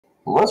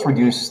Let's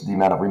reduce the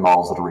amount of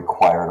remodels that are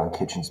required on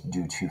kitchens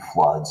due to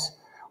floods.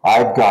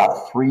 I've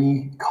got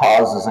 3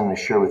 causes I'm going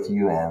to share with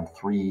you and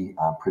 3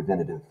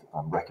 preventative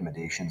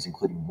recommendations,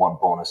 including 1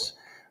 bonus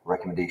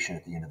recommendation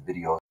at the end of the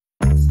video.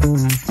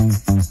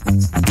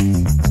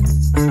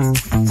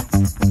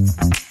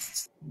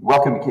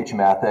 Welcome to Kitchen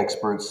Math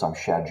Experts. I'm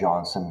Shad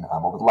Johnson.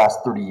 Over the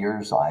last 30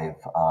 years,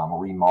 I've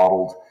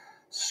remodeled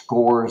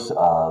scores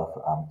of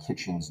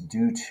kitchens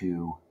due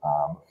to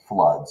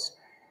floods.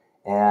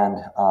 And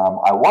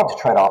I want to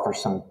try to offer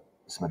some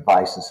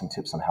advice and some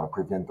tips on how to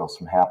prevent those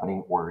from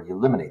happening or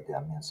eliminate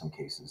them in some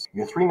cases.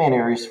 Your 3 main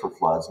areas for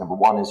floods. Number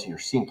 1 is your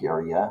sink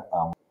area,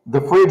 the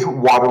fridge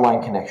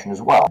waterline connection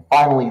as well.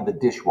 Finally, the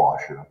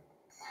dishwasher.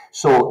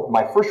 So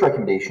my first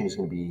recommendation is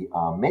going to be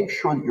make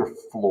sure that your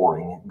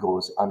flooring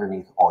goes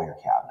underneath all your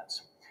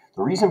cabinets.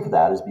 The reason for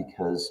that is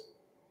because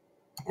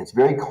it's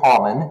very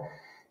common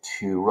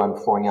to run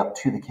flooring up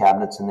to the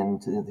cabinets and then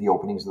to the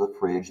openings of the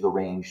fridge, the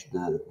range,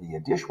 the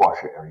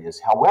dishwasher areas.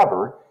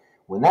 However,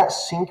 when that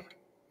sink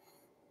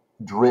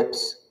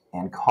drips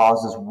and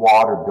causes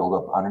water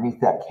buildup underneath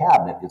that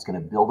cabinet, it's going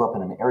to build up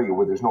in an area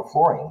where there's no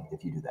flooring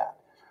if you do that.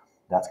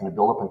 That's going to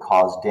build up and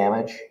cause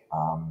damage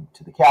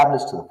to the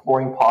cabinets, to the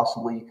flooring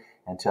possibly,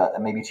 and to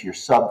maybe to your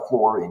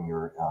subfloor in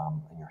your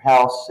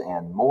house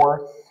and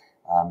more.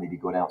 Maybe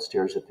go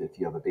downstairs if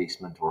you have a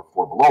basement or a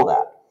floor below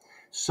that.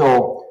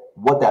 So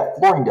what that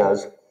flooring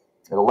does,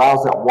 it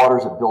allows that water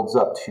as it builds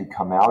up to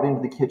come out into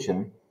the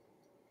kitchen,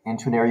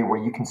 into an area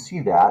where you can see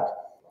that.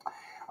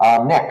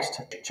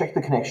 Next, check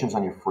the connections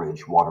on your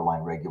fridge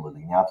waterline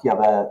regularly. Now, if you have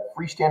a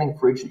freestanding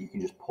fridge that you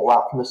can just pull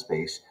out from the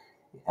space,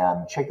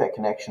 check that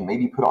connection.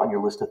 Maybe put it on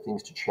your list of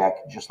things to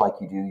check, just like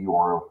you do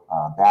your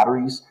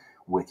batteries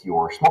with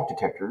your smoke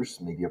detectors,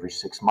 maybe every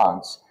 6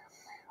 months.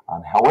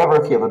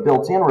 However, if you have a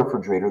built-in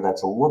refrigerator,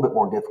 that's a little bit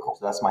more difficult.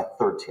 So that's my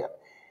third tip.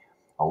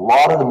 A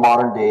lot of the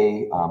modern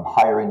day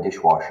higher-end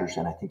dishwashers,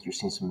 and I think you're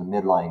seeing some of the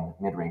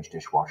mid-range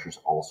dishwashers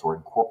also, are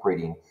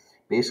incorporating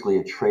basically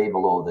a tray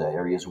below the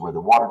areas where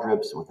the water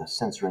drips with a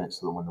sensor in it,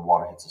 so that when the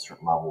water hits a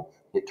certain level,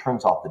 it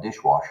turns off the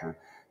dishwasher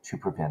to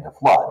prevent a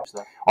flood.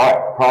 All right,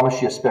 I promise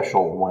you a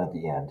special one at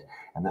the end.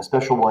 And the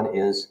special one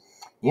is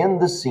in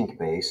the sink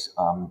base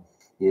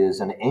is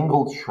an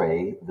angled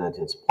tray that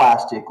is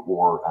plastic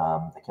or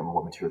I can't remember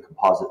what material,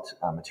 composite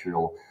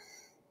material.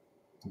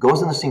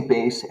 Goes in the sink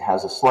base. It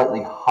has a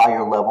slightly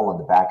higher level in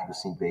the back of the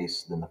sink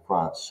base than the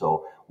front,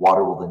 so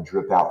water will then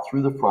drip out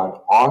through the front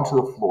onto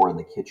the floor in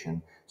the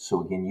kitchen.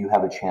 So again, you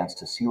have a chance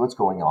to see what's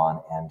going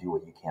on and do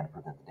what you can to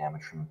prevent the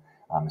damage from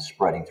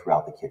spreading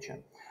throughout the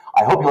kitchen.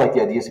 I hope you like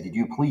the ideas. If you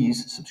do,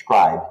 please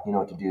subscribe. You know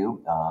what to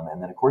do.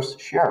 And then, of course,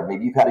 share.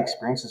 Maybe you've had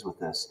experiences with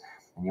this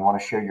and you want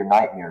to share your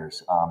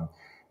nightmares.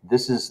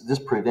 This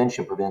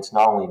prevention prevents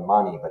not only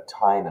money, but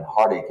time and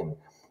heartache and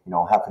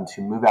having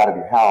to move out of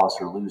your house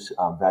or lose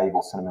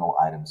valuable sentimental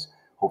items.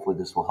 Hopefully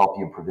this will help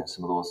you and prevent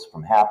some of those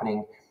from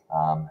happening.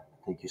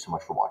 Thank you so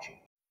much for watching.